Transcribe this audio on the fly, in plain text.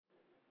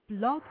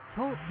Blog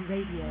Talk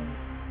Radio.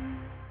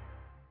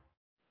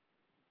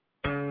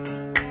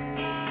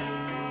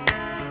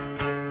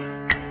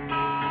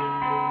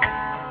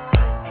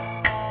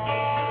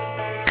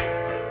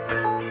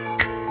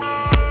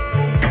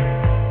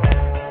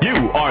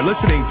 Are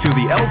listening to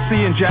the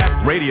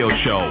LCandjack radio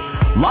show,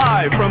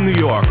 live from New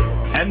York.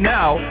 And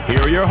now,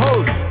 here are your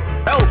hosts,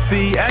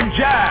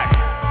 LCandjack.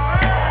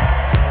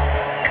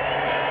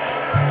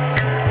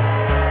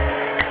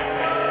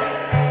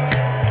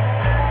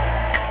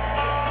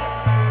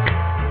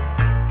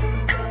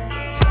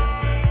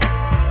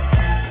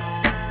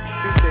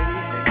 Tuesday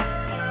evening,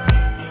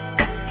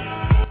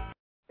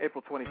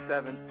 April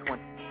 27,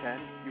 2010.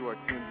 You are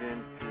tuned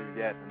in to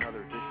yet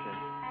another edition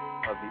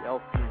of the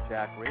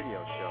LCandjack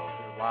radio show,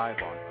 here live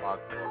on Blog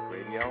Talk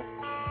Radio.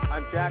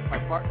 I'm Jack, my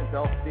partner's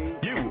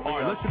LC. You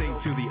are listening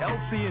to the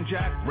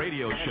LCandjack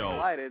radio show. I'm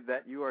delighted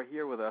that you are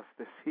here with us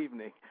this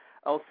evening.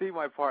 LC,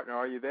 my partner,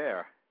 are you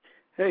there?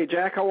 Hey,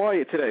 Jack, how are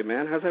you today,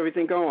 man? How's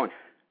everything going?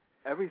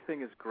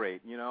 Everything is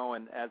great, you know,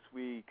 and as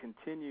we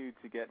continue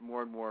to get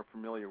more and more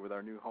familiar with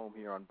our new home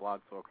here on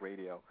Blog Talk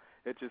Radio,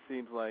 it just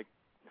seems like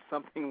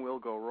something will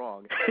go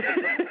wrong. It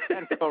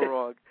can go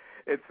wrong.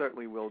 It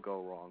certainly will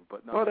go wrong,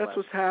 but nonetheless. Well, that's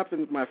what's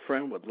happened, my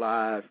friend, with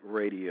live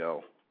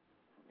radio.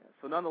 Yeah,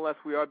 so nonetheless,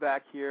 we are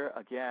back here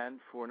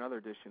again for another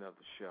edition of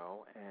the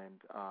show,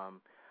 and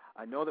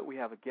I know that we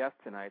have a guest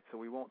tonight, so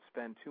we won't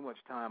spend too much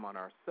time on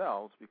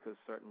ourselves because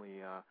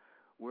certainly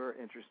we're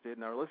interested,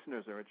 and our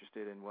listeners are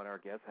interested in what our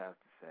guest has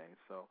to say.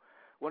 So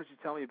why don't you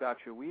tell me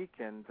about your week,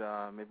 and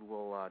maybe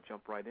we'll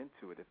jump right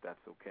into it if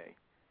that's okay.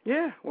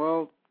 Yeah,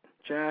 well,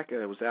 Jack,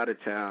 I was out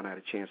of town. I had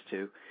a chance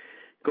to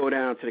go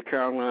down to the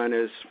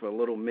Carolinas for a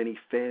little mini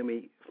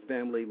family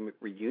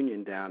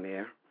reunion down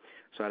there.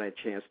 So I had a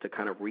chance to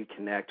kind of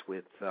reconnect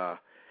with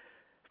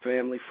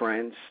family,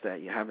 friends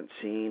that you haven't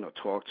seen or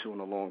talked to in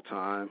a long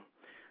time.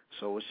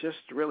 So it was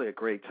just really a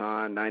great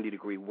time,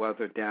 90-degree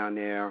weather down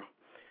there.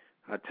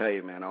 I tell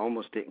you, man, I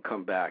almost didn't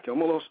come back. I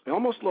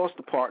almost lost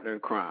a partner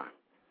in crime.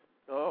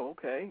 Oh,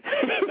 okay.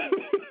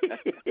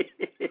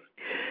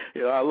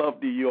 You know, I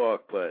love New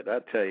York, but I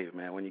tell you,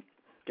 man, when you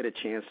get a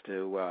chance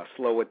to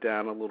slow it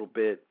down a little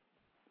bit,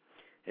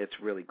 it's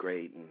really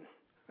great, and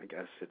I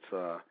guess it's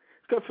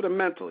good for the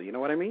mental. You know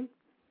what I mean?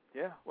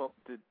 Yeah. Well,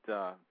 did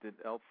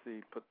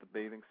LC put the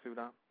bathing suit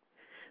on?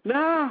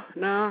 No.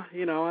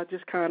 You know, I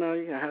just kind of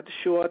had the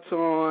shorts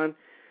on,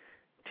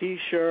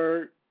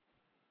 T-shirt.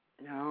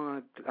 You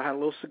know, I had a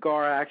little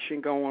cigar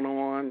action going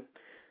on,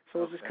 so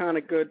it was just kind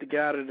of good to get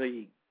out of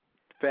the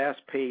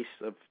fast pace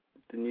of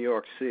the New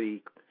York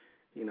City,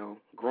 you know,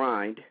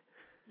 grind.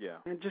 Yeah.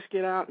 And just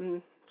get out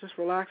and just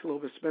relax a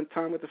little bit, spend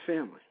time with the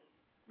family.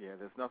 Yeah,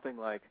 there's nothing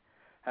like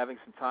having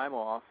some time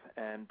off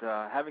and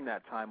having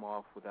that time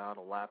off without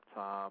a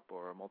laptop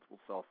or multiple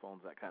cell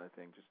phones, that kind of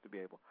thing, just to be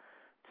able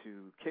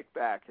to kick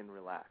back and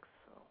relax.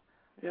 So.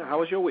 Yeah, how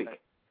was your week?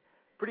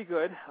 Pretty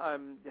good.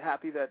 I'm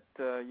happy that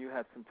you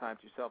had some time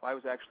to yourself. I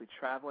was actually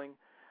traveling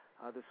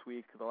this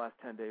week. The last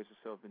 10 days or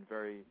so have been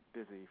very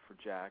busy for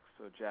Jack,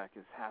 so Jack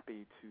is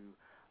happy to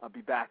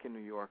be back in New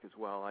York as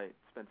well. I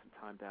spent some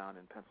time down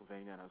in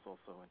Pennsylvania, and I was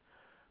also in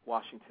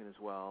Washington as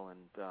well,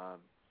 and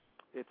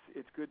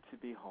it's good to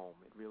be home.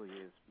 It really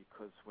is,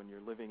 because when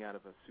you're living out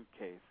of a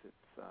suitcase,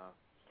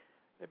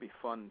 it'd be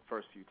fun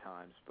first few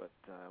times, but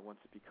once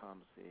it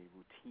becomes a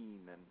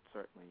routine, then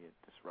certainly it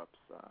disrupts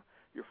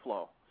your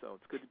flow. So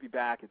it's good to be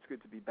back. It's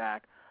good to be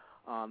back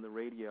on the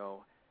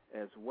radio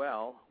as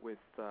well with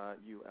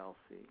you,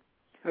 LC.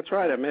 That's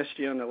right. I missed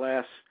you on the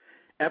last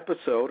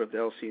episode of the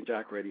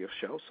LCandjack radio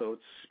show, so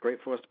it's great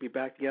for us to be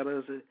back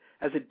together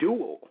as a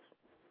duo.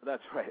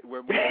 That's right.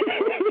 We're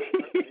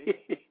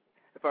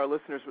If our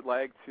listeners would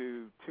like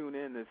to tune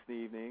in this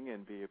evening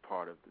and be a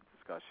part of the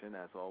discussion,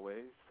 as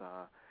always,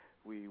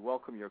 we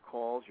welcome your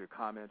calls, your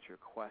comments, your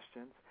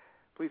questions.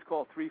 Please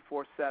call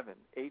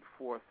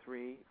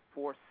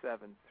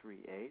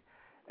 347-843-4738.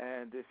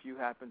 And if you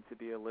happen to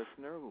be a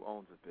listener who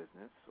owns a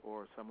business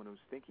or someone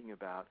who's thinking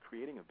about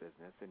creating a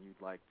business and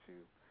you'd like to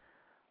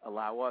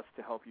allow us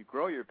to help you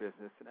grow your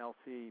business, and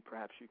LC,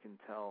 perhaps you can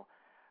tell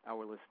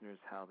our listeners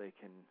how they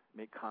can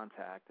make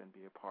contact and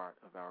be a part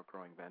of our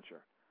growing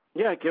venture.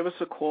 Yeah, give us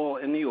a call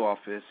in the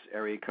office,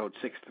 area code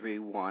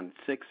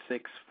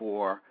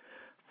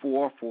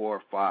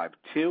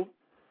 631-664-4452.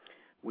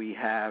 We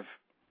have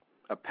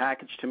a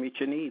package to meet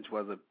your needs,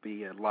 whether it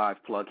be a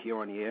live plug here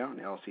on the air on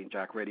the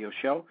LCandjack radio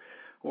show,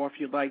 or if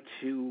you'd like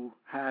to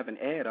have an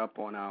ad up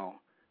on our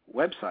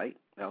website,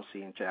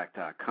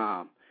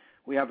 LCandjack.com.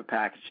 We have a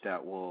package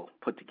that we'll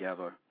put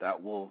together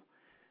that will,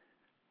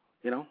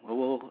 you know,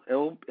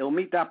 it'll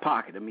meet that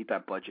pocket, it'll meet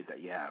that budget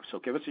that you have. So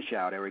give us a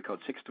shout, area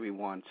code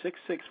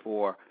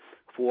 631-664-4452.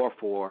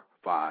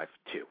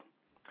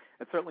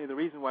 And certainly the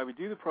reason why we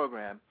do the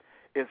program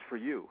is for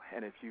you.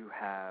 And if you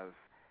have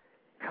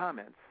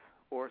comments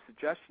or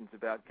suggestions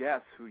about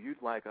guests who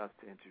you'd like us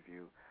to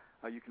interview,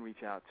 you can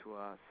reach out to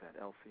us at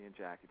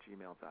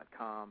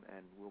lcandjack@gmail.com,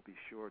 and we'll be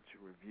sure to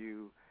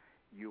review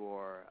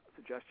your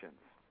suggestions.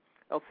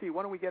 LC,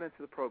 why don't we get into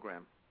the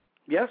program?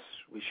 Yes,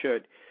 we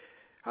should.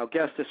 Our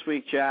guest this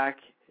week, Jack,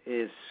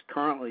 is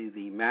currently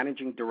the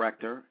managing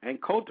director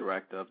and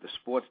co-director of the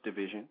sports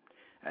division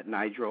at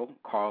Nigro,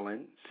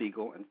 Karlin,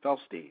 Segal, and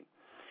Feldstein.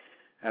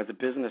 As a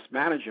business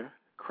manager,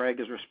 Craig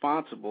is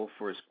responsible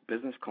for his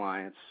business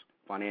clients'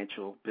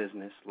 financial,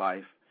 business,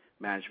 life,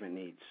 management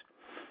needs.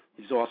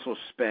 He's also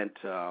spent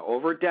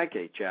over a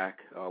decade, Jack,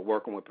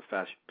 working with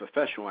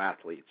professional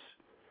athletes.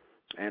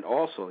 And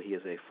also he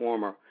is a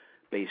former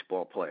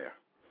baseball player.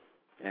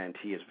 And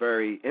he is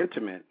very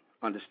intimate,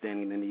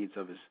 understanding the needs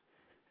of his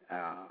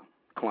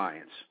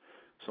clients.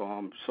 So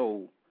I'm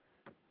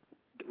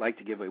like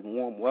to give a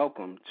warm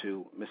welcome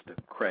to Mr.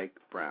 Craig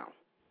Brown.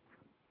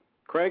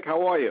 Craig,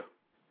 how are you?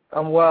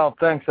 I'm well.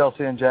 Thanks,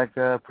 LCandjack.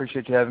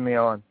 Appreciate you having me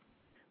on.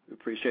 We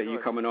appreciate you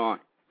coming on,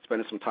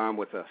 spending some time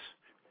with us.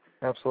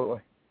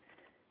 Absolutely.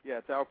 Yeah,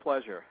 it's our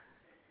pleasure.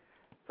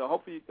 So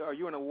hopefully, are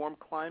you in a warm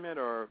climate,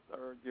 or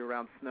are you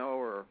around snow,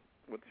 or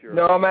what's your...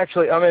 No, I'm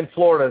in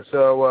Florida,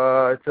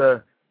 so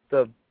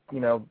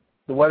the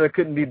weather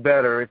couldn't be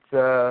better. It's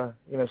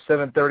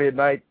 7:30 at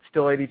night,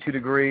 still 82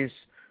 degrees,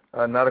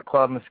 not a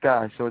cloud in the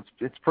sky, so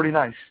it's pretty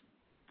nice.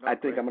 I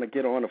think I'm going to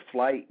get on a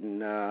flight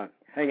and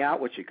hang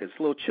out with you because it's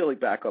a little chilly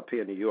back up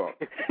here in New York.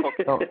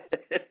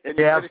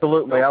 Yeah,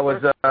 absolutely. I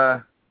was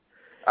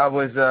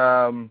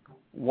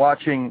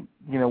watching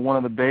one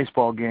of the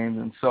baseball games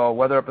and saw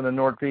weather up in the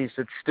Northeast.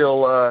 It's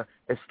still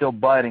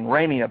biting.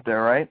 Rainy up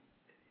there, right?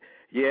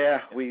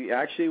 Yeah,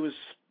 it was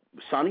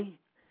sunny,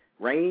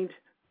 rained,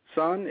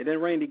 sun, and then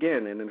rained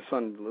again, and then the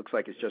sun looks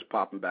like it's just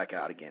popping back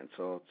out again.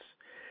 So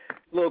it's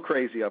a little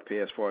crazy up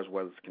here as far as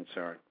weather's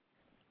concerned.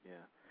 Yeah.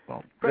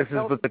 Well, this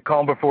is the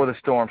calm before the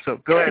storm. So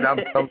go ahead.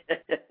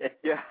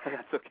 Yeah,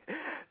 that's okay.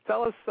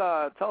 Tell us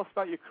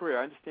about your career.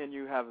 I understand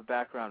you have a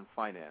background in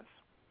finance.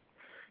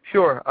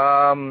 Sure.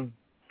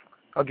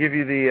 I'll give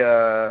you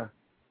the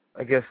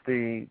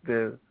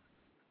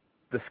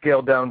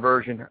scaled down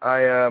version.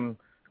 I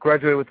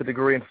graduated with a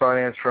degree in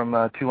finance from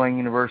Tulane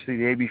University,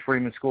 the A.B.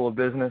 Freeman School of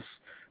Business.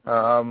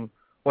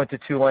 Went to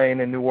Tulane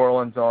in New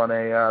Orleans on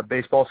a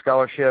baseball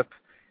scholarship,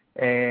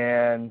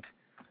 and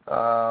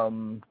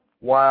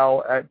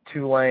while at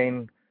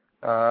Tulane,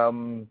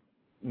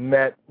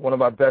 met one of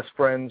my best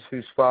friends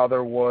whose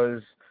father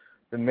was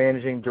the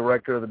managing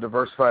director of the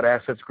Diversified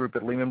Assets Group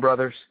at Lehman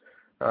Brothers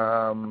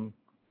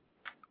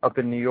up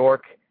in New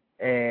York,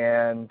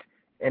 and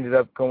ended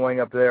up going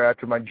up there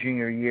after my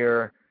junior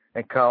year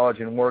at college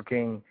and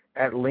working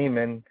at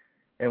Lehman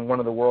in one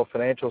of the World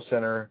Financial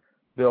Center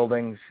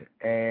buildings,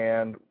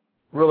 and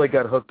really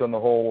got hooked on the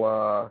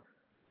whole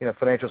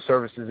financial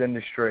services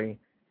industry,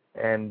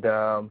 and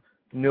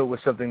knew it was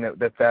something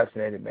that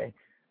fascinated me.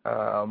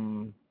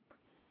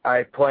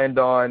 I planned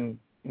on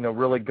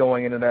really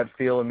going into that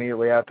field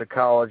immediately after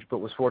college, but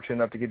was fortunate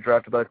enough to get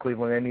drafted by the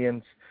Cleveland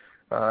Indians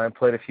and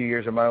played a few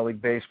years of minor league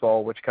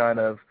baseball, which kind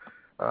of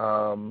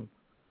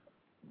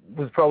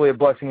was probably a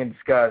blessing in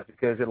disguise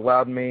because it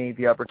allowed me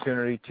the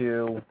opportunity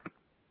to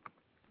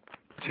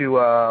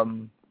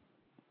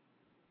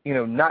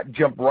not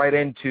jump right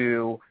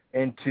into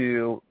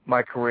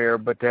my career,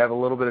 but to have a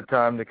little bit of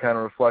time to kind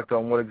of reflect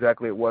on what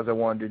exactly it was I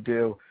wanted to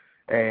do,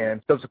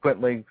 and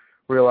subsequently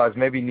realized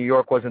maybe New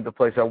York wasn't the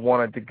place I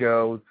wanted to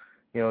go,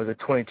 as a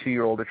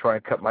 22-year-old to try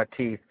and cut my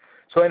teeth.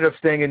 So I ended up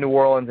staying in New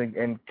Orleans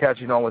and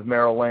catching on with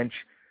Merrill Lynch,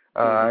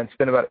 and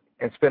spent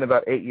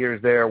about 8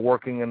 years there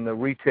working in the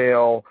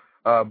retail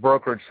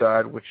brokerage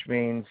side, which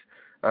means,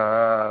 in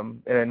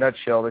a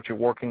nutshell, that you're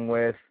working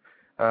with,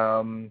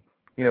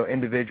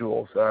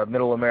 individuals,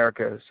 middle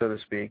America, so to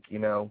speak,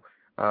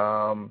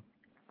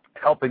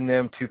 helping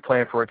them to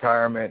plan for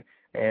retirement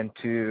and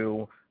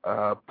to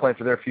plan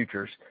for their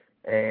futures.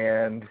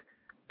 And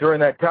during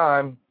that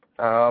time,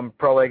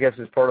 probably I guess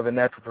as part of a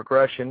natural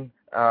progression,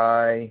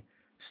 I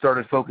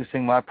started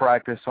focusing my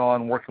practice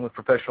on working with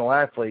professional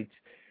athletes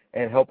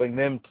and helping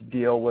them to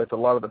deal with a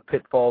lot of the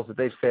pitfalls that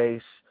they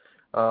face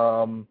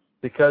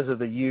because of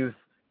the youth,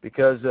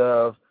 because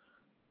of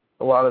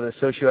a lot of the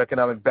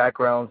socioeconomic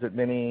backgrounds that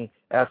many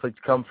athletes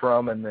come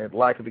from, and the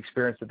lack of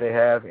experience that they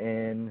have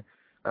in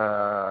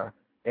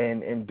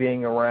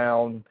being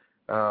around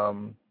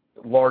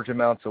large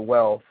amounts of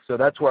wealth. So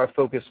that's where I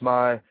focused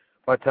my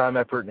time,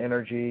 effort, and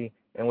energy,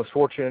 and was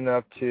fortunate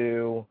enough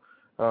to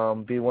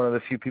be one of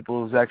the few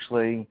people who's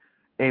actually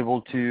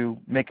able to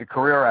make a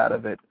career out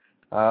of it.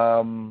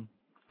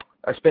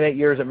 I spent 8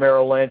 years at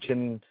Merrill Lynch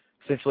and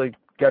essentially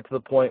got to the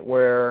point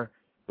where it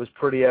was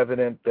pretty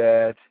evident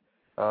that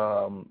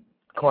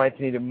clients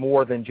needed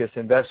more than just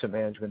investment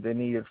management. They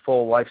needed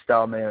full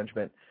lifestyle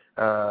management,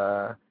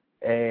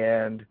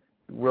 and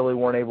really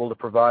weren't able to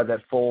provide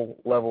that full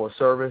level of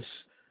service.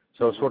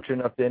 So I was fortunate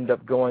enough to end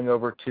up going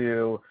over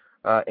to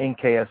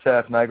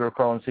NKSF, Nigro,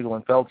 Karlin, Segal,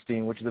 and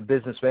Feldstein, which is a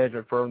business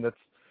management firm that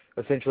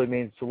essentially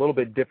means it's a little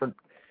bit different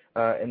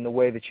in the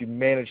way that you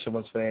manage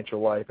someone's financial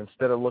life.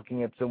 Instead of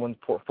looking at someone's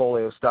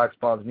portfolio, stocks,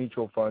 bonds,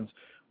 mutual funds,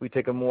 we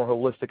take a more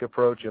holistic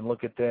approach and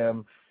look at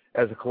them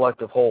as a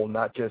collective whole,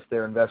 not just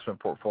their investment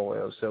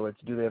portfolio. So it's,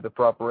 do they have the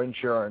proper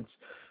insurance?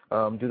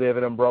 Do they have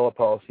an umbrella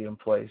policy in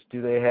place?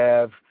 Do they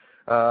have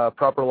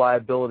proper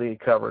liability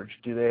coverage?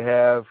 Do they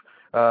have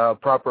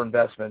proper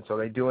investments? Are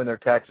they doing their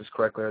taxes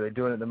correctly? Are they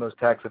doing it in the most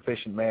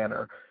tax-efficient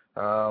manner?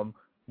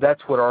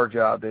 That's what our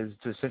job is,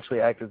 to essentially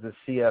act as the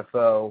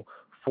CFO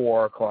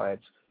for our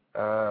clients.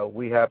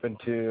 We happen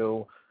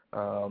to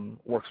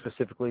work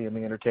specifically in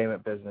the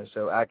entertainment business,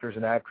 so actors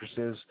and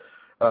actresses,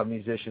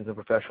 musicians, and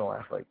professional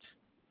athletes.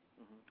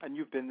 Mm-hmm. And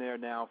you've been there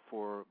now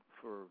for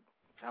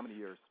how many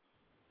years?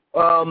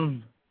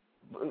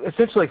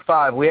 Essentially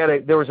 5.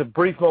 There was a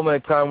brief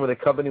moment in time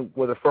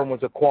where the firm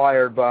was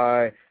acquired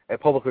by a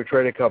publicly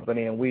traded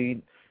company, and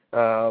we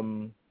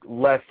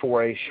left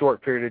for a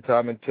short period of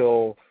time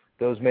until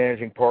those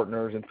managing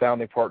partners and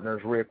founding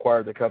partners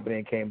reacquired the company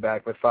and came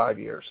back with 5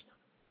 years.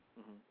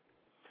 Mm-hmm.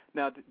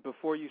 Now,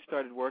 before you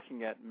started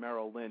working at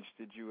Merrill Lynch,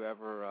 did you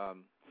ever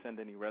send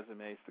any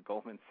resumes to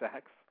Goldman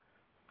Sachs?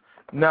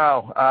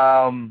 No.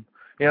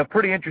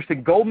 Pretty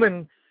interesting.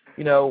 Goldman,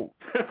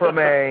 from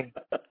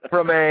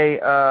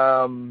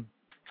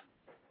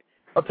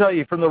I'll tell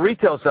you, from the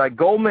retail side,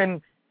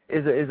 Goldman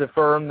is a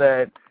firm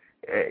that,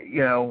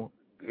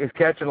 is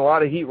catching a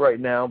lot of heat right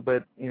now,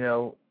 but,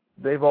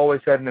 they've always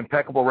had an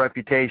impeccable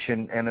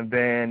reputation and have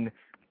been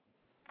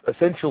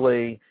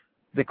essentially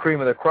the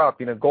cream of the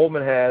crop.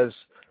 Goldman has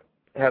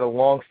had a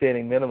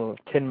long-standing minimum of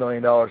 $10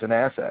 million in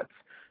assets.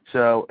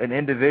 So an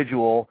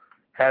individual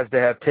has to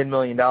have $10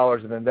 million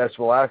of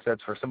investable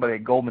assets for somebody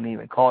at Goldman to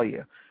even call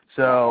you.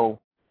 So,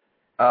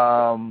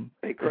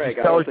 hey, Craig,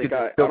 I don't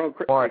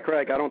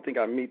think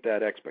I meet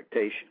that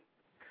expectation.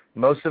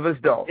 Most of us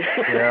don't.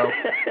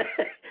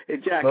 Hey,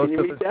 Jack, can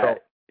you meet that? Don't.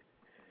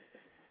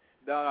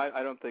 No,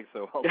 I don't think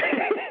so.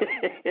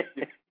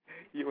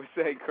 You were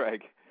saying,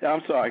 Craig.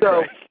 I'm sorry,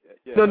 Craig.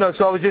 Yeah. No.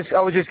 So I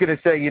was just going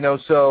to say,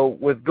 so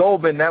with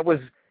Goldman, that was,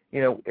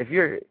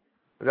 if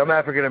I'm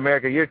African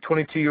American, you're a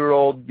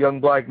 22-year-old young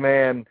black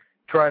man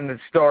trying to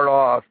start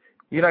off.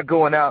 You're not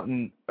going out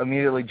and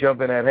immediately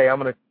jumping at, hey, I'm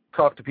going to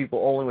talk to people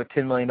only with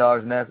 $10 million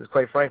in assets.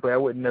 Quite frankly, I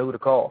wouldn't know who to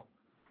call.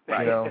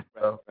 Right. Right.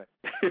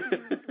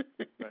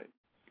 Right.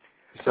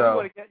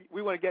 So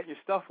we want to get your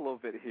stuff a little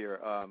bit here,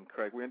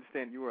 Craig. We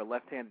understand you were a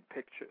left-handed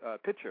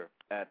pitcher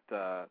at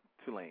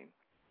Tulane.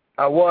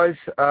 I was,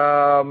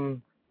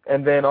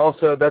 and then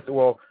also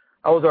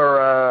I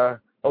was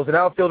an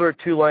outfielder at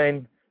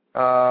Tulane.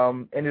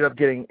 Ended up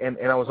getting, and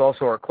I was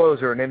also our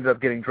closer, and ended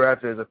up getting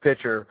drafted as a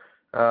pitcher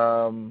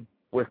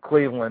with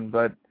Cleveland.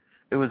 But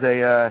it was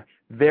a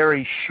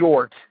very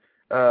short,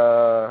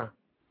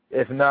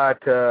 if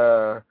not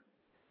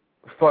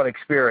fun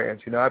experience.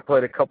 I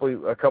played a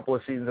couple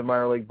of seasons of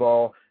minor league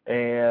ball,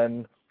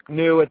 and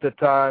knew at the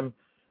time,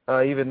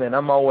 even then,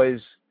 I'm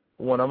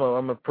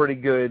a pretty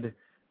good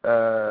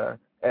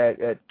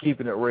at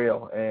keeping it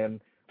real. And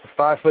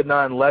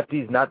 5'9"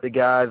 lefty's not the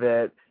guy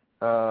that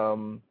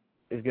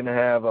is going to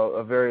have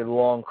a very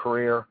long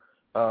career.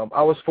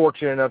 I was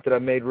fortunate enough that I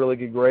made really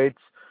good grades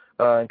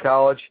in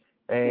college,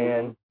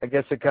 and I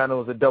guess it kind of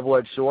was a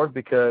double-edged sword,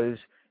 because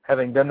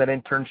having done that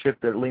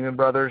internship at Lehman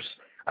Brothers,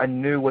 I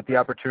knew what the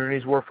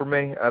opportunities were for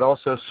me. I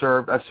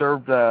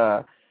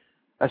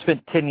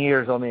spent 10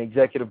 years on the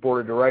executive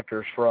board of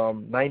directors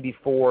from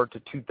 94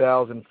 to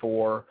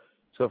 2004.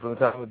 So from the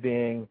time of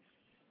being,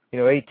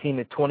 18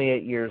 to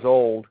 28 years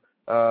old,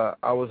 I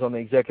was on the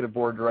executive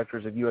board of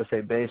directors of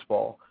USA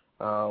Baseball,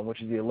 which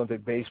is the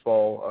Olympic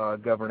baseball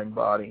governing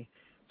body.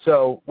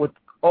 So with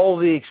all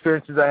the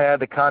experiences I had,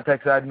 the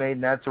contacts I'd made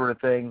and that sort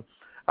of thing,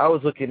 I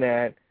was looking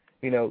at,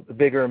 the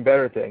bigger and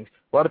better things.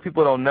 A lot of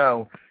people don't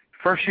know,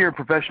 first year of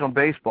professional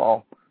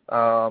baseball,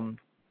 and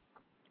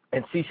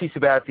C.C.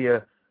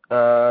 Sabathia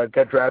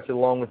got drafted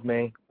along with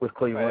me with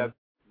Cleveland.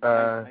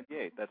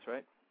 98, that's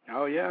right.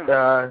 Oh, yeah.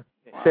 Wow.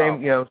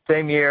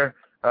 Same year.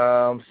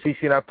 C.C.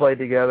 and I played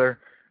together.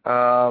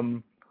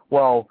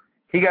 Well,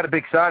 he got a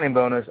big signing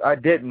bonus. I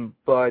didn't,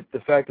 but the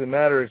fact of the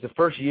matter is the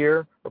first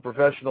year of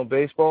professional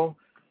baseball,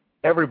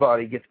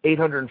 everybody gets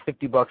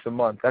 $850 a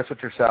month. That's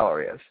what your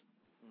salary is.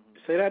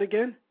 Say that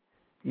again?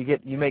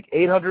 You make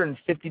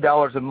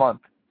 $850 a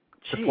month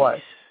to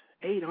play.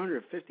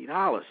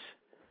 $850.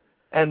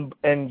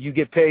 And you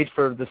get paid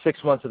for the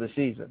 6 months of the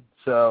season.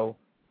 So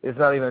it's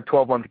not even a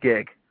 12-month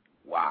gig.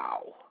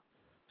 Wow.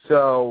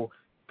 So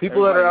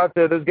people that are out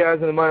there, those guys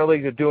in the minor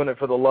leagues, are doing it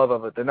for the love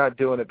of it. They're not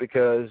doing it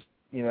because,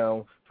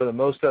 for the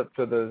most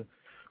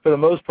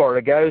part,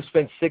 a guy who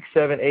spent 6,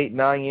 7, 8,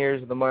 9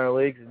 years in the minor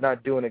leagues is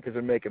not doing it because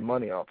they're making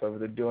money off of it.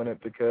 They're doing it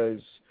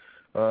because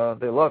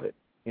they love it,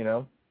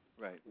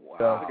 Right. Wow.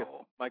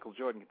 So, Michael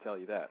Jordan can tell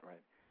you that, right?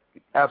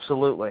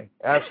 Absolutely.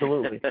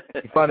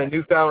 You find a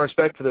newfound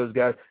respect for those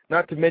guys.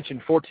 Not to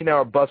mention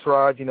 14-hour bus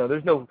rides. You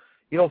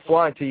don't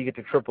fly until you get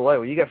to AAA.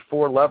 Well, you got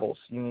 4 levels.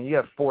 You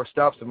got 4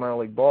 stops in minor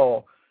league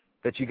ball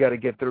that you got to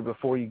get through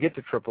before you get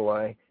to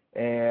AAA,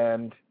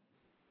 and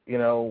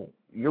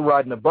you're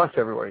riding a bus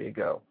everywhere you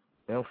go.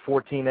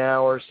 14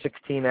 hours,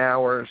 16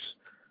 hours.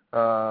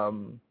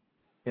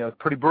 It's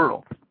pretty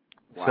brutal.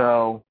 Wow.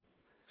 So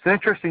it's an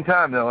interesting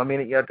time, though. I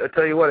mean, I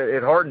tell you what,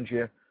 it hardens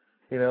you.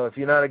 If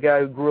you're not a guy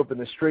who grew up in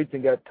the streets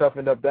and got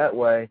toughened up that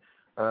way,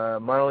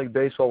 minor league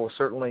baseball will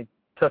certainly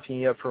toughing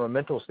you up from a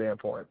mental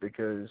standpoint,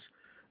 because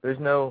there's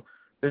no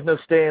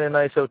staying in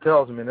nice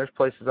hotels. I mean, there's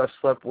places I've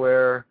slept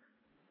where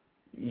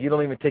you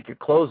don't even take your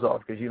clothes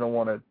off because you don't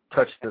want to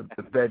touch the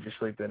bed you're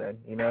sleeping in,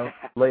 you know.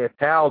 Lay a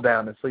towel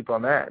down and sleep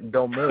on that and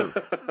don't move.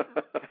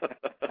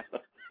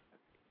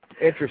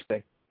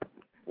 Interesting.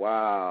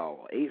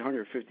 Wow,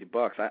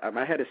 $850.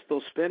 My head is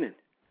still spinning.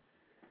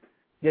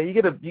 Yeah, you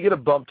get a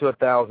bump to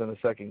 1,000 the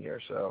second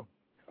year, so.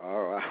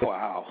 Oh,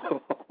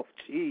 wow.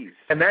 Jeez.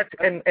 And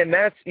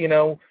that's you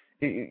know,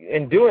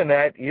 in doing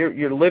that,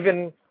 you're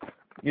living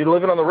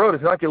on the road.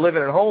 It's not like you're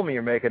living at home and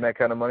you're making that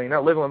kind of money. You're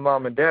not living with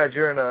mom and dad.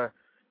 You're in a,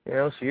 you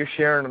know, so you're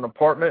sharing an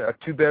apartment, a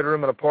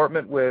 2-bedroom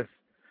apartment with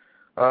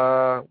 3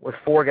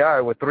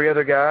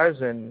 other guys,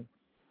 and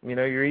you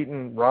know, you're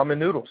eating ramen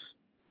noodles.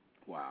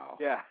 Wow.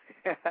 Yeah.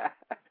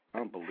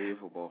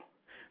 Unbelievable.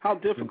 How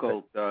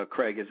difficult,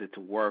 Craig, is it to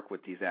work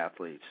with these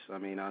athletes? I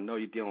mean, I know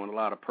you're dealing with a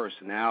lot of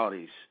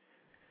personalities.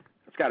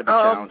 It's got to be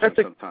challenging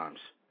sometimes.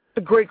 It's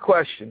a great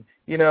question.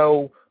 You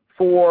know,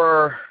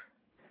 for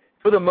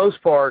the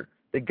most part,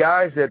 the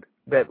guys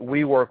that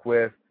we work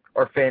with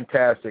are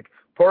fantastic.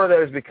 Part of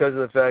that is because of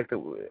the fact that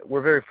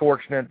we're very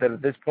fortunate that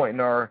at this point in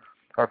our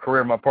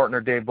career, my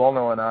partner Dave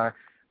Bolno and I,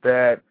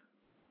 that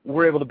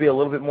we're able to be a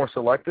little bit more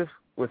selective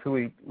with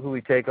who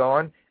we take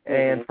on.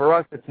 And for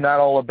us, it's not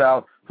all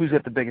about who's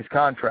got the biggest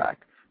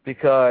contract,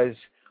 because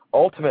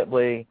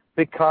ultimately,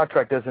 big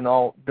contract doesn't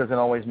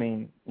always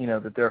mean, you know,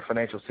 that they're a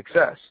financial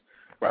success.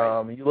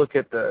 Right. You look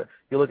at the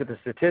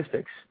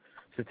statistics.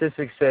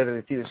 Statistics say that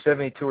it's either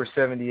 72 or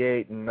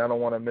 78, and I don't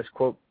want to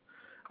misquote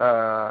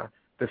the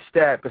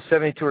stat, but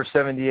 72 or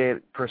 78%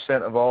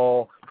 of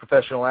all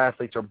professional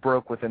athletes are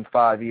broke within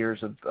 5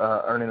 years of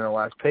earning their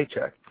last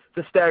paycheck.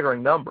 It's a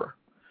staggering number,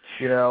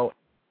 you know,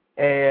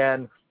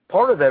 and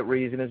part of that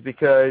reason is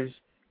because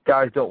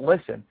guys don't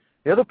listen.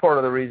 The other part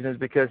of the reason is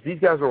because these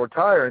guys will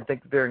retire and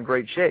think that they're in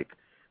great shape.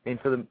 I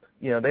mean,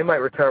 they might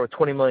retire with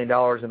 $20 million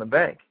in the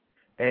bank,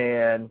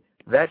 and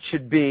that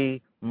should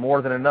be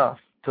more than enough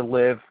to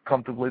live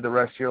comfortably the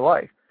rest of your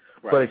life.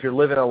 Right. But if you're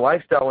living a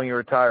lifestyle when you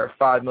retire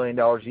 $5 million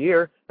a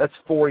year, that's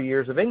 4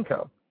 years of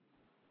income.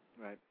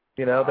 Right.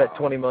 You know, that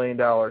 $20 million,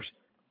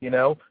 you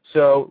know.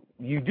 So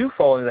you do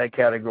fall into that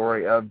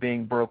category of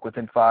being broke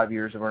within 5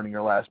 years of earning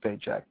your last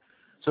paycheck.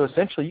 So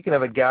essentially, you can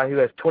have a guy who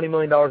has $20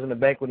 million in the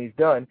bank when he's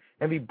done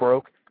and be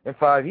broke in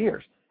 5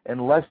 years,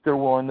 unless they're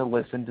willing to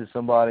listen to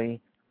somebody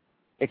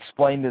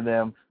explain to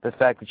them the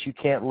fact that you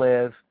can't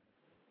live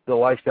the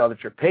lifestyle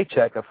that your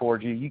paycheck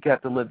affords you. You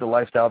have to live the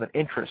lifestyle that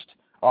interest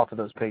off of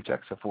those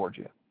paychecks affords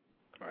you.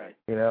 Right.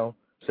 You know,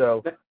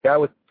 so guy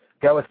with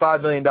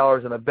 $5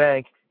 million in the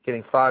bank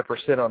getting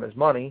 5% on his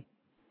money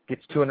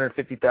gets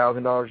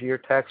 $250,000 a year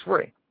tax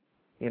free.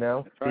 You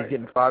know, right. He's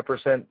getting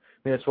 5%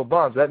 municipal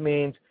bonds. That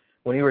means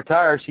when he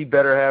retires, he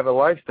better have a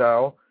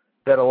lifestyle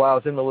that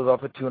allows him to live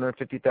off of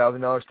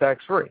 $250,000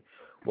 tax free.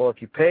 Well,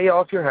 if you pay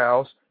off your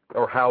house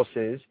or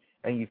houses,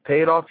 and you've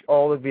paid off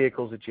all the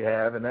vehicles that you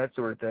have and that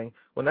sort of thing,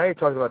 well, now you're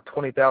talking about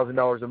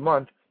 $20,000 a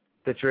month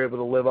that you're able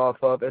to live off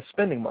of as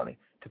spending money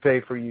to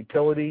pay for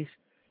utilities,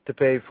 to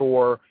pay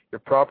for your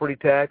property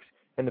tax,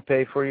 and to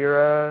pay for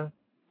your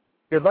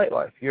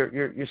nightlife,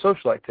 your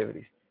social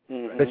activities.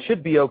 Mm-hmm. That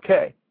should be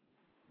okay,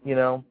 you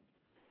know.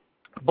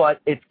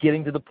 But it's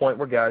getting to the point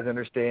where guys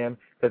understand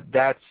that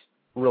that's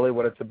really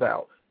what it's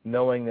about,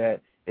 knowing that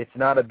it's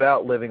not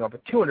about living off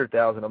of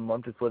 $200,000 a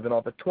month, it's living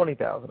off of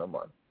 $20,000 a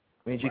month.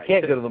 It means you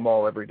can't go to the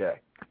mall every day.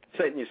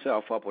 Setting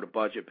yourself up with a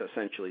budget,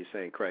 essentially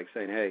saying,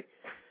 hey,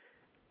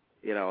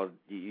 you know,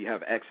 you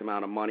have X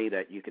amount of money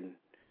that you can,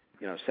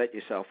 you know, set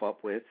yourself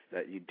up with,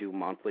 that you do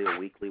monthly or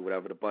weekly,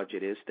 whatever the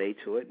budget is, stay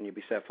to it, and you'll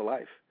be set for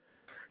life.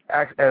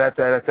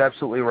 That's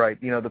absolutely right.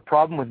 You know, the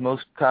problem with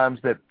most times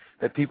that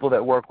people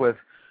that work with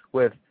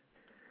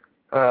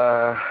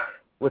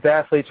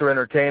athletes or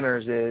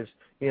entertainers is,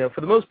 you know, for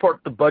the most part,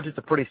 the budget's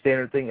a pretty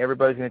standard thing.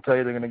 Everybody's going to tell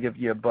you they're going to give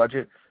you a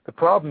budget. The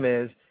problem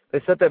is they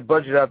set that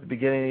budget out at the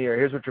beginning of the year.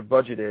 Here's what your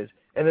budget is,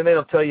 and then they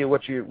don't tell you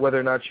whether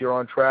or not you're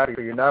on track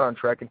or you're not on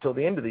track until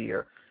the end of the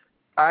year.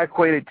 I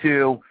equate it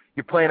to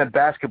you're playing a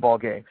basketball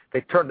game.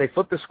 They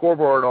flip the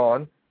scoreboard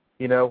on,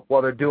 you know,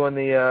 while they're doing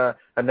the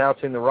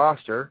announcing the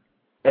roster,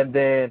 and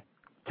then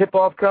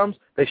tip-off comes,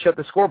 they shut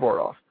the scoreboard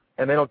off,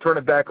 and they don't turn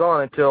it back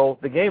on until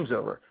the game's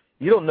over.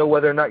 You don't know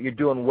whether or not you're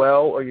doing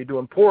well or you're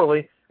doing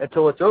poorly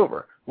until it's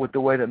over, with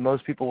the way that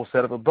most people will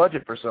set up a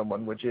budget for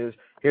someone, which is,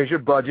 here's your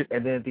budget,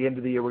 and then at the end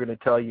of the year we're going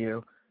to tell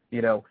you,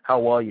 you know, how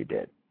well you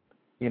did.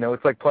 You know,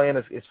 it's like playing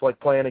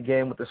a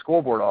game with the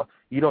scoreboard off.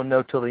 You don't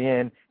know till the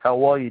end how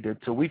well you did.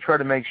 So we try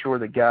to make sure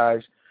that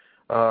guys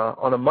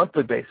on a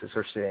monthly basis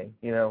are seeing,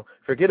 you know,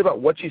 forget about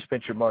what you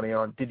spent your money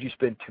on. Did you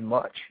spend too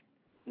much?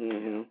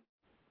 Mm-hmm.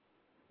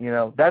 You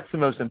know, that's the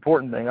most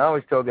important thing. I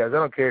always tell guys, I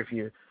don't care if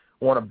you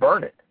want to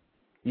burn it.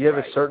 You have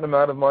a certain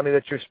amount of money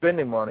that you're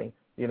spending money,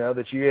 you know,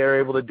 that you are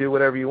able to do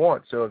whatever you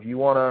want. So if you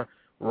want to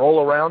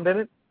roll around in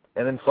it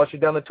and then flush it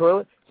down the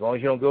toilet, as long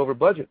as you don't go over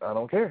budget, I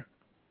don't care.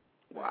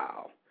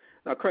 Wow.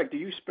 Now, Craig, do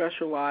you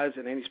specialize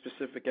in any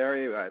specific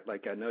area?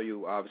 Like, I know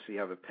you obviously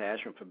have a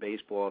passion for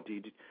baseball. Do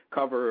you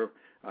cover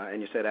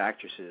and you said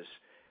actresses.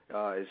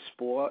 Is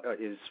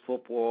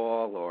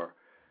football or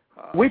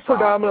we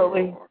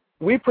predominantly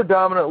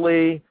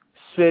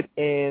sit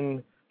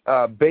in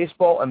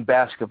baseball and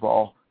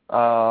basketball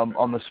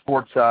on the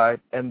sports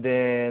side, and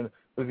then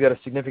we've got a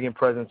significant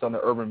presence on the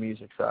urban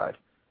music side.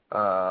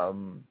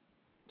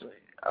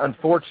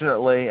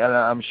 Unfortunately, and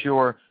I'm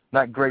sure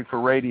not great for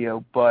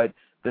radio, but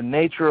the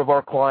nature of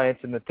our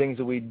clients and the things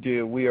that we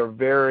do, we are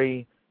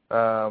very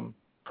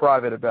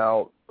private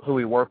about who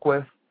we work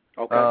with.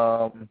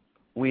 Okay.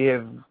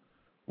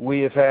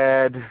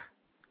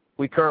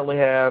 We currently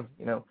have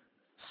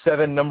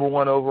 7 number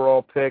 1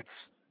 overall picks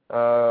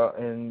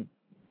from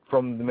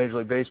the Major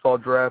League Baseball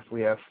draft.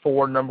 We have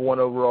 4 number 1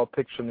 overall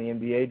picks from the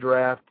NBA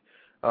draft.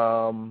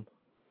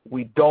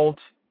 We don't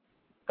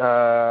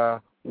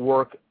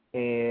work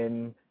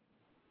in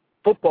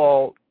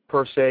football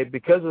per se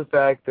because of the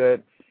fact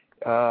that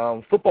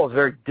football is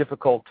very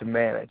difficult to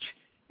manage.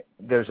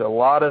 There's a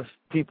lot of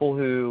people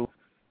who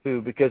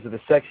because of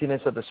the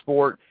sexiness of the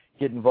sport,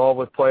 get involved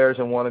with players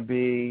and want to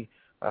be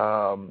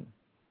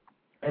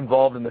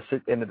involved in the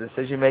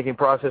decision-making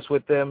process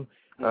with them,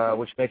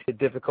 which makes it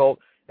difficult.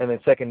 And then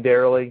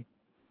secondarily,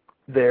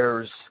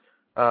 there's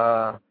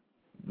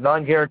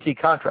non-guaranteed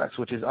contracts,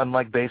 which is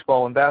unlike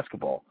baseball and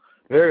basketball.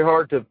 Very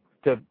hard to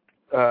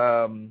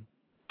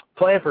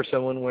plan for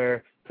someone where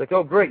it's like,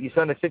 oh, great, you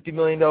signed a $50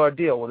 million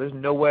deal. Well, there's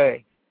no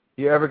way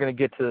you're ever going to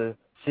get to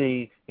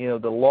see,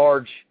 the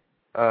large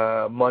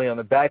money on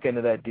the back end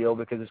of that deal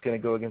because it's going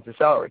to go against the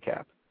salary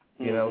cap.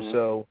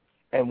 So,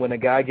 and when a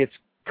guy gets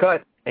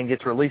cut and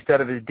gets released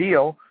out of his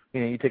deal,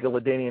 you take a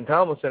LaDainian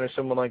Tomlinson or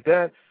someone like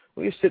that,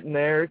 well, you're sitting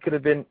there, it could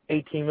have been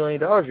 $18 million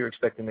you're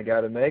expecting the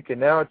guy to make, and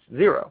now it's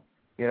zero,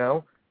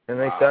 and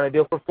they sign a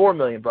deal for $4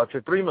 million or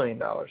 $3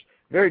 million.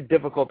 Very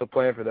difficult to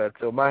plan for that.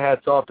 So my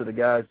hat's off to the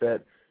guys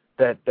that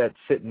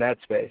sit in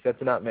that space.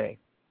 That's not me.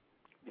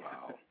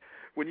 Wow.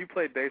 When you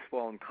played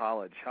baseball in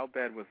college, how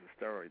bad was the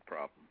steroid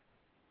problem?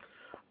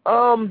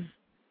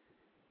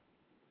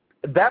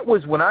 That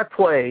was when I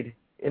played,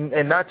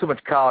 and not so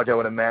much college, I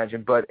would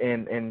imagine, but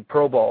in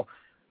pro ball.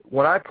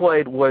 When I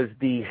played was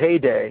the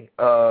heyday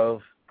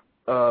of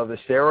the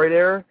steroid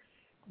era.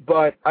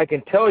 But I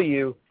can tell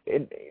you,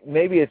 and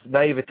maybe it's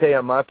naivete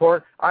on my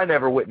part, I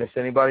never witnessed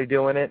anybody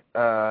doing it,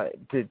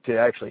 to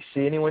actually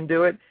see anyone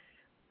do it.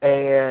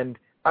 And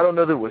I don't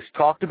know that it was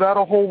talked about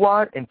a whole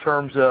lot in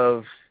terms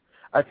of,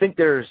 I think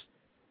there's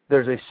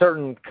a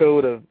certain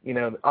code of,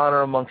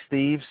 honor amongst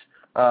thieves.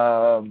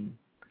 I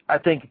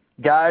think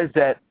guys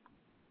that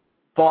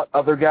thought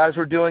other guys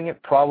were doing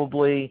it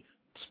probably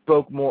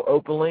spoke more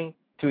openly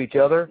to each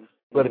other.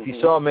 But if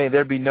you saw me,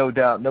 there'd be no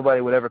doubt.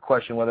 Nobody would ever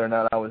question whether or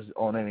not I was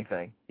on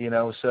anything,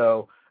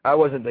 So I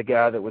wasn't the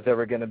guy that was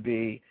ever going to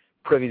be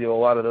privy to a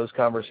lot of those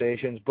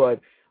conversations. But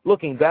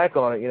looking back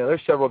on it, there's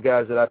several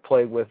guys that I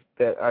played with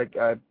that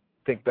I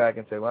think back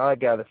and say, well, that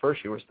guy the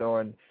first year was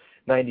throwing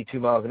 92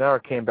 miles an hour,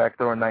 came back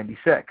throwing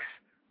 96,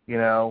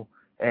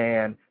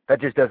 and that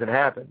just doesn't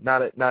happen.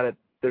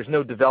 There's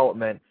no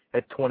development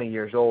at 20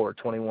 years old or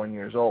 21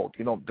 years old.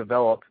 You don't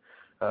develop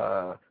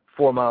 4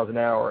 miles an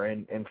hour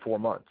in 4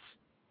 months,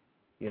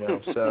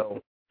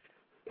 So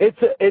it's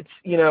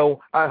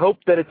I hope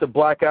that it's a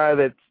black eye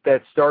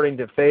that's starting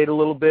to fade a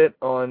little bit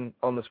on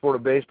the sport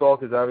of baseball,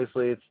 because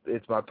obviously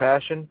it's my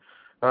passion.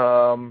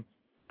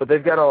 But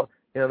they've got a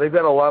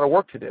lot of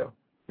work to do,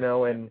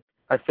 and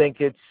I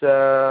think it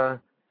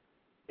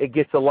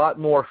gets a lot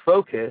more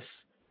focus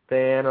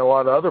than a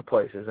lot of other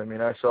places. I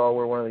mean, I saw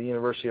where one of the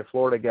University of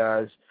Florida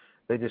guys,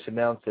 they just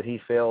announced that he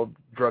failed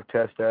drug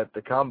test at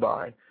the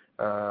combine,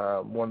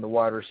 one of the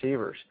wide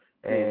receivers.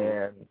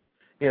 And,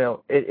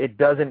 it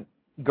doesn't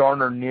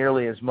garner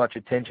nearly as much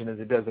attention as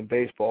it does in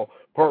baseball,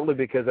 partly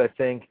because I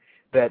think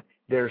that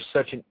there's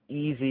such an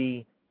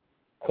easy,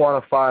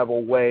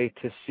 quantifiable way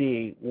to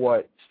see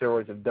what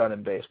steroids have done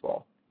in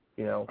baseball.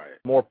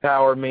 More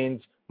power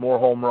means more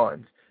home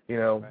runs.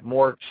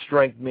 More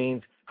strength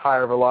means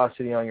higher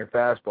velocity on your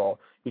fastball.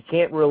 You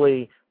can't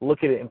really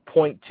look at it and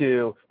point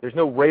to, there's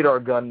no radar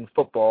gun in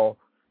football,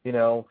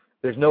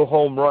 there's no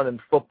home run in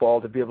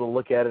football to be able to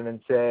look at it and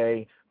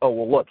say, oh,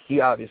 well, look,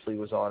 he obviously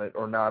was on it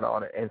or not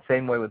on it. And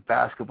same way with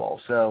basketball.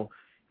 So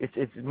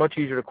it's much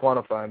easier to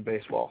quantify in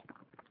baseball.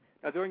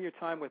 Now, during your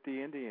time with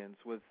the Indians,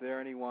 was there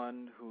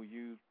anyone who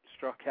you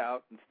struck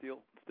out and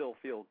still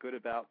feel good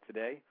about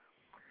today?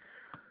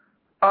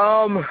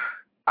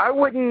 I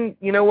wouldn't,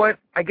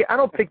 I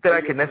don't think that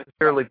I can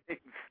necessarily.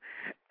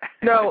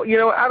 No,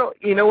 I don't,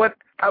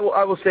 I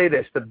will say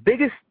this. The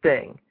biggest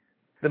thing,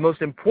 the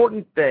most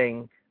important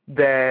thing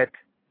that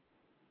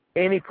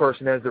any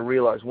person has to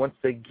realize once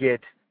they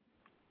get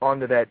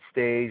onto that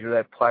stage or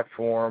that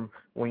platform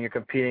when you're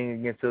competing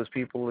against those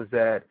people is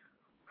that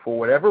for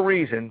whatever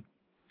reason,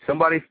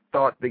 somebody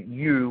thought that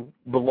you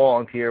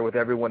belonged here with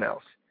everyone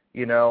else,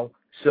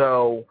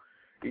 So,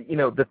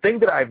 the thing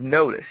that I've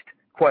noticed,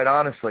 quite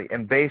honestly,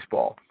 in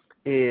baseball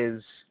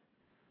is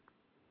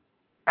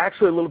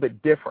actually a little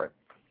bit different.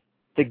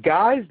 The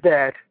guys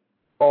that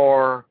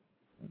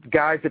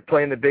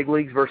play in the big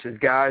leagues versus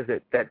guys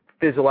that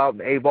fizzle out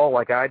in A-ball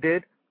like I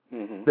did,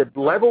 Mm-hmm.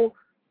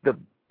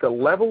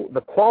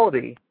 The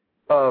quality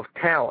of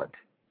talent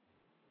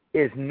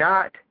is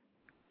not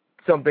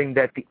something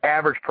that the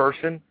average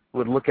person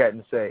would look at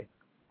and say,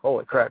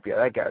 holy crap, yeah,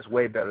 that guy's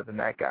way better than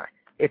that guy.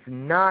 It's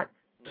not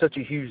such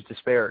a huge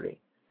disparity.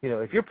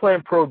 If you're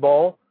playing pro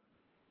ball,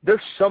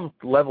 there's some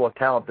level of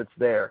talent that's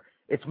there.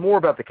 It's more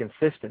about the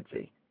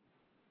consistency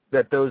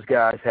that those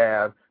guys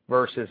have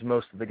versus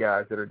most of the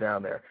guys that are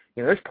down there.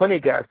 There's plenty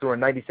of guys throwing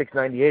 96,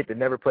 98 that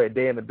never play a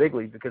day in the big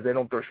leagues because they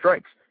don't throw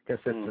strikes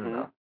consistent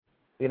enough.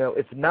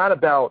 It's not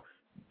about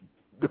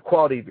the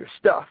quality of your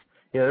stuff.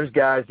 There's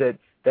guys that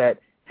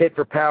hit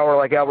for power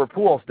like Albert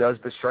Pujols does,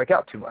 but strike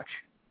out too much.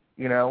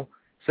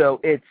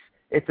 So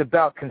it's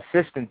about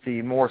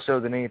consistency more so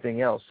than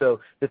anything else.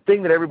 So the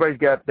thing that everybody's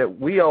got, that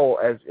we all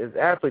as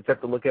athletes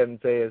have to look at and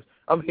say is,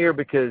 I'm here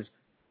because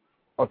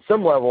on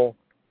some level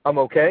I'm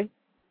okay,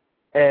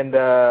 and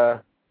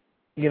I'm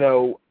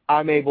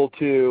able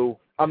to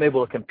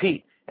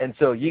compete. And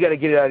so you got to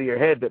get it out of your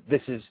head that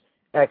this is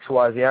X,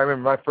 Y, Z. I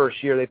remember my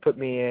first year they put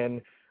me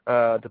in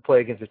to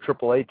play against a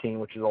AAA team,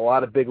 which is a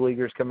lot of big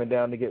leaguers coming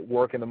down to get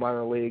work in the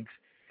minor leagues.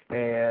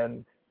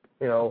 And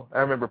I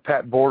remember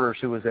Pat Borders,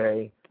 who was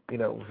a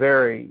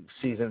very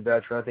seasoned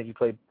veteran. I think he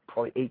played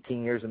probably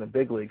 18 years in the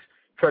big leagues.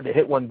 Tried to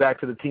hit one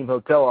back to the team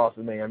hotel off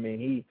of me. I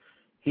mean,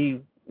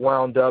 he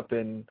wound up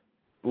and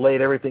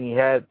laid everything he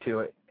had to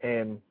it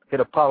and hit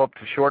a pop-up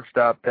to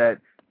shortstop that,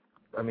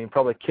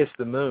 probably kissed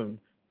the moon.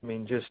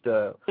 Just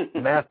a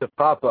massive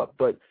pop-up.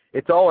 But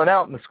it's all and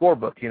out in the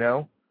scorebook,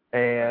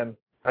 And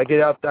I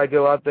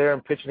go out there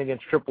and pitching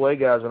against AAA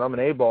guys, and I'm an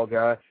A-ball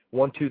guy,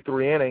 1, 2,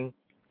 3 inning,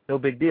 no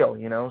big deal,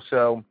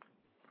 So,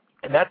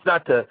 and that's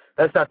not to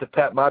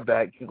pat my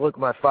back. You can look at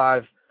my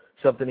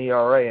 5-something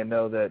ERA and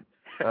know that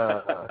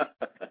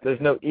there's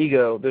no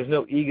ego. There's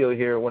no ego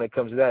here when it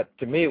comes to that.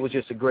 To me, it was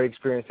just a great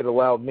experience that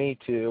allowed me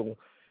to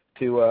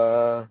be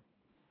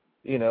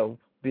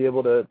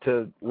able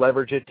to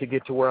leverage it to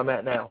get to where I'm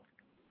at now.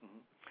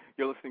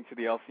 You're listening to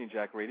the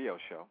LCandjack radio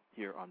show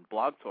here on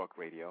Blog Talk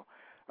Radio.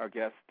 Our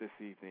guest this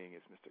evening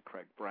is Mr.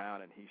 Craig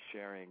Brown, and he's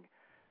sharing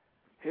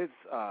his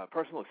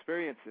personal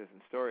experiences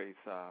and stories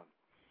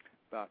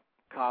about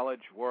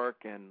college,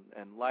 work, and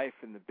life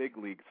in the big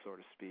leagues, so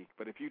to speak.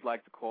 But if you'd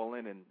like to call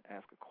in and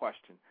ask a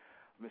question,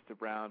 Mr.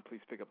 Brown,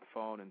 please pick up the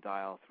phone and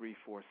dial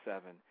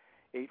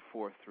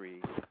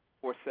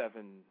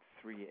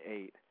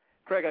 347-843-4738.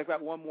 Craig, I've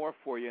got one more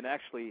for you, and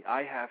actually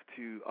I have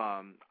to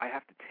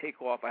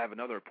take off. I have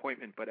another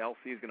appointment, but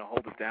LC is going to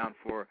hold it down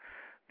for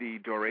the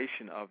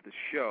duration of the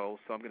show,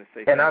 so I'm going to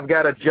say. And I've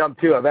got to jump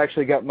too. I've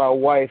actually got my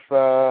wife,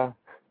 the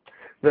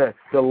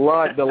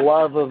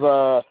love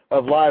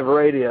of live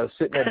radio,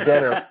 sitting at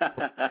dinner,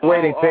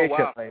 waiting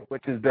patiently, wow.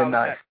 Which has been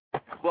nice.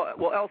 Well,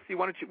 LC,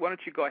 why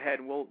don't you go ahead,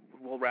 and we'll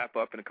wrap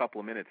up in a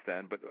couple of minutes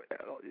then. But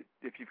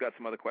if you've got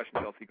some other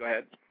questions, LC, go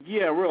ahead.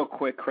 Yeah, real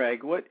quick,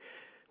 Craig. What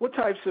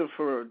types of,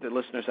 for the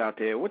listeners out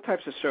there, what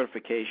types of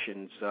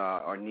certifications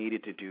are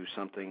needed to do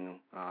something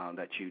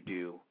that you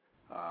do?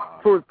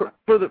 For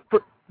the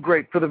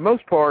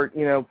most part,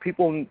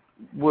 people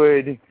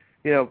would,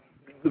 the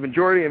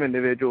majority of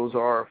individuals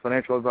are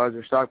financial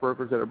advisors,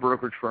 stockbrokers at a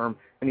brokerage firm,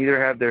 and either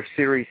have their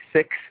Series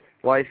 6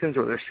 license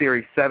or their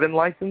Series 7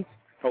 license.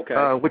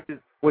 Okay.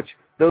 Which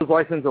those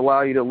licenses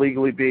allow you to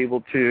legally be able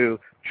to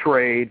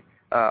trade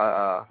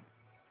in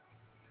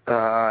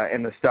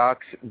the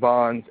stocks,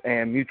 bonds,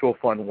 and mutual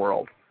fund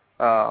world.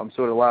 So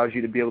it allows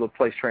you to be able to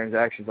place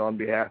transactions on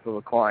behalf of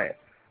a client.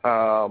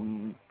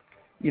 And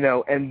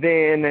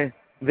then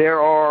there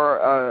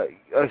are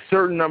a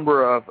certain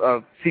number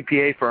of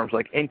CPA firms,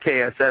 like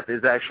NKSF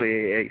is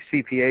actually a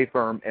CPA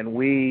firm, and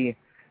we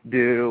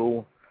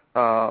do,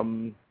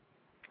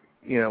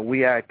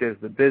 we act as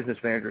the business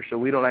manager, so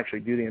we don't actually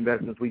do the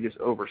investments, we just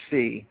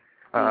oversee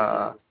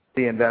the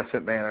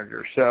investment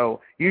manager.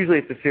 So usually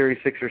it's a Series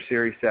 6 or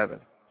Series 7.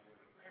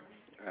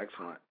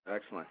 Excellent.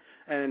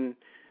 And,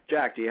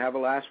 Jack, do you have a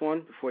last one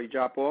before you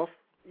drop off?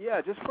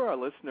 Yeah, just for our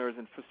listeners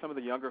and for some of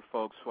the younger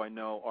folks who I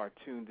know are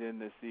tuned in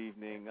this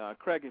evening,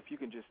 Craig, if you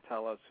can just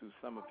tell us who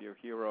some of your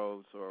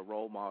heroes or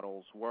role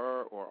models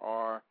were or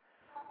are,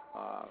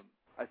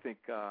 I think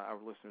our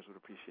listeners would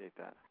appreciate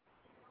that.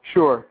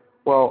 Sure.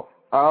 Well,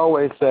 I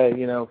always say,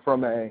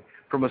 from a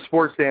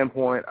sports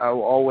standpoint, I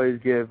will always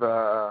give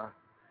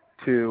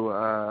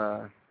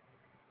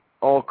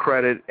all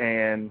credit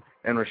and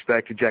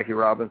respect to Jackie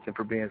Robinson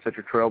for being such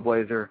a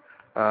trailblazer,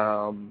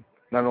 not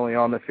only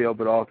on the field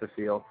but off the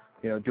field,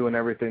 doing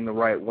everything the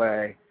right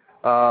way.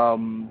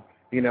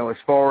 As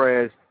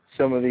far as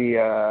some of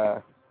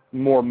the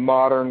more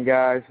modern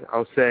guys,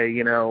 I'll say,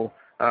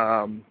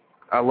 I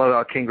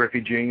love King Griffey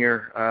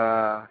Jr.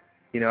 I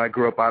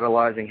grew up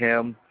idolizing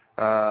him.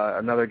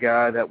 Another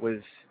guy that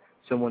was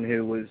someone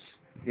who was,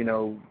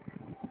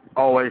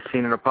 always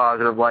seen in a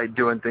positive light,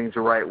 doing things the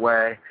right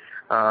way.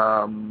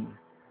 On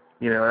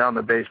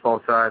the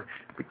baseball side,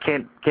 we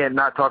can't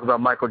not talk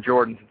about Michael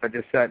Jordan, since I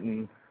just sat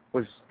and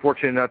was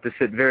fortunate enough to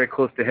sit very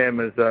close to him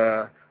as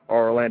our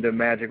Orlando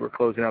Magic were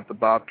closing out the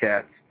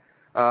Bobcats.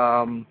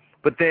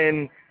 But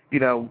then,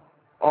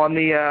 on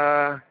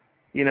the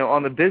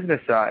on the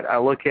business side, I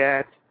look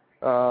at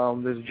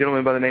there's a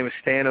gentleman by the name of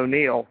Stan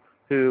O'Neill,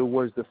 who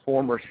was the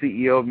former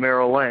CEO of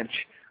Merrill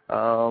Lynch,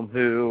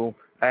 who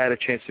I had a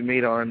chance to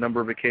meet on a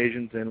number of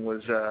occasions, and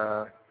was,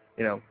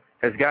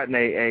 has gotten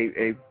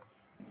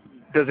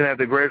doesn't have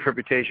the greatest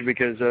reputation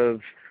because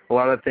of a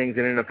lot of things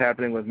that ended up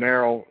happening with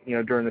Merrill,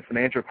 during the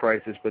financial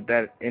crisis, but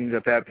that ended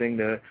up happening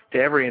to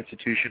every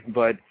institution.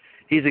 But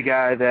he's a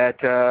guy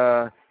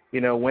that,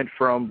 went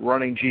from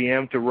running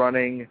GM to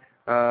running,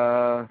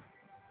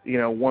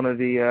 one of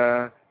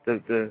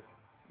the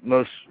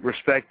most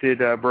respected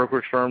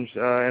brokerage firms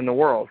in the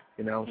world,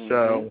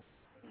 So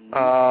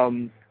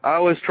I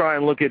always try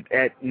and look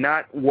at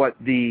not what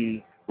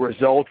the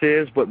result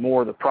is, but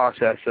more the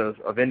process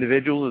of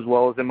individuals as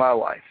well as in my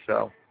life.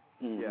 So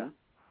yeah,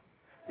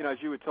 as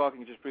you were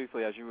talking just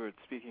briefly, as you were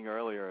speaking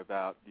earlier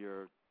about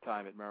your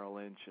time at Merrill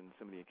Lynch and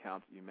some of the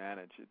accounts that you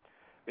manage, it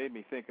made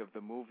me think of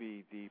the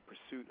movie The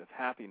Pursuit of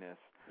Happiness.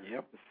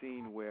 Yep. The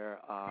scene where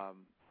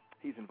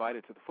he's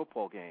invited to the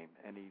football game,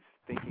 and he's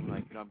thinking,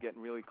 like, I'm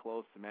getting really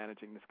close to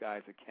managing this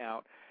guy's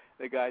account.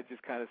 The guy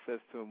just kind of says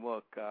to him,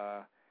 look,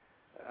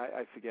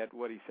 I forget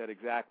what he said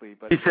exactly,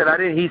 but he said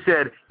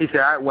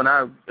when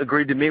I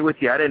agreed to meet with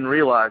you, I didn't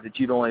realize that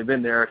you'd only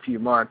been there a few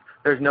months.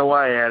 There's no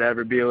way I'd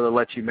ever be able to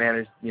let you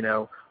manage,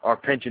 our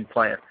pension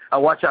plan.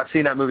 I've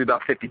seen that movie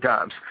about 50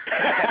 times.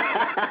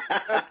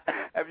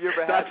 Have you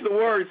ever had That's the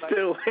words,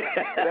 too.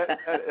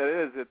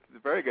 It is.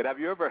 It's very good. Have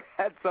you ever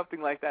had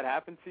something like that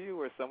happen to you,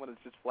 where someone has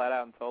just flat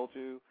out and told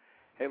you,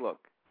 hey, look,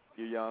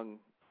 you're young,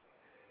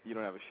 you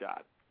don't have a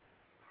shot?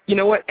 You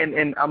know what?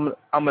 And I'm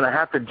going to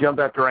have to jump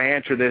after I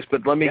answer this,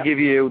 but let me give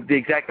you the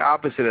exact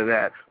opposite of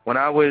that. When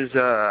I was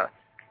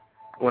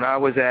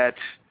at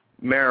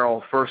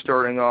Merrill, first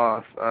starting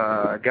off,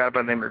 a guy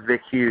by the name of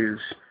Vic Hughes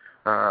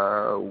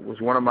was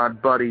one of my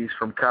buddies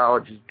from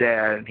college's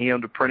dad, and he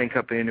owned a printing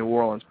company in New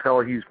Orleans,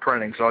 Peller Hughes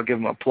Printing, so I'll give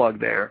him a plug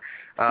there.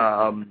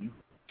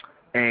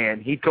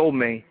 And he told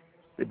me,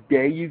 the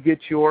day you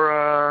get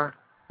your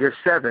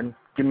 7,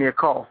 give me a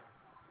call,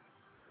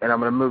 and I'm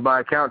going to move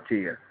my account to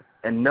you.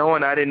 And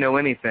knowing I didn't know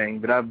anything,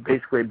 but I've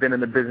basically been in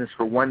the business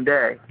for one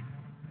day,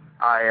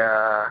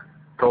 I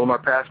told him I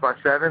passed my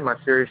 7, my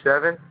Series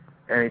 7,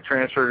 and he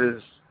transferred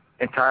his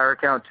entire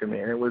account to me,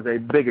 and it was a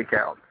big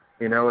account.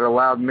 It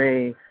allowed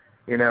me,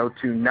 to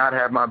not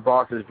have my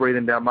bosses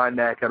breathing down my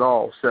neck at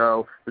all.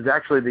 So it was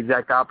actually the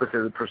exact opposite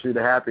of The Pursuit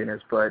of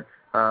Happiness, but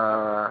it's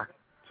a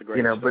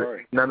great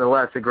story. But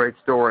nonetheless, a great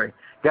story.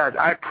 Guys,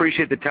 I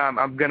appreciate the time.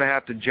 I'm going to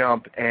have to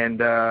jump, and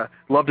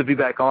love to be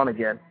back on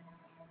again.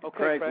 Okay,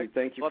 Craig, we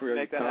thank you for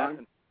your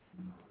time,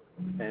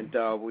 and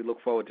we look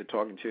forward to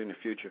talking to you in the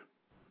future.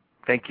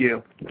 Thank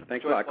you.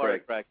 Thanks a lot,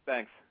 Craig.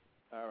 Thanks.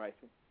 All right.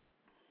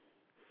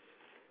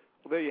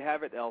 Well, there you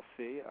have it,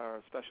 LC.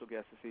 Our special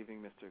guest this evening,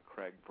 Mr.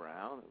 Craig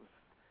Brown. It was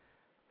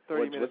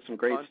 30 minutes. With some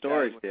great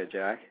stories there,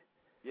 Jack.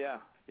 Yeah,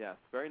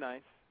 very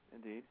nice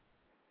indeed.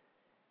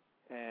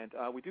 And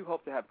we do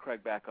hope to have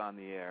Craig back on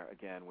the air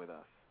again with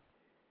us.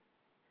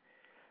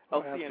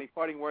 LC, any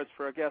parting words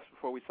for our guests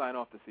before we sign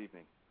off this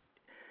evening?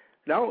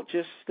 No,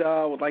 just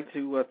would like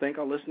to thank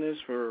our listeners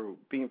for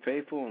being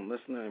faithful and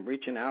listening and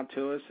reaching out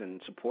to us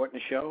and supporting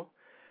the show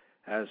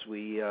as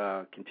we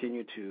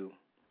continue to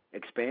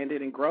expand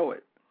it and grow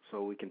it.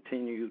 So we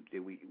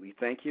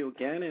thank you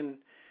again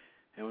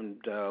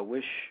and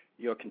wish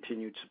your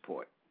continued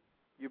support.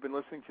 You've been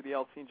listening to the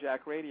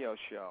LCandjack Radio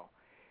Show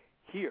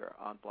here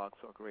on Blog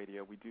Talk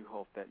Radio. We do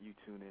hope that you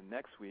tune in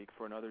next week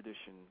for another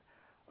edition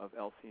of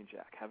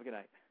LCandjack. Have a good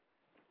night.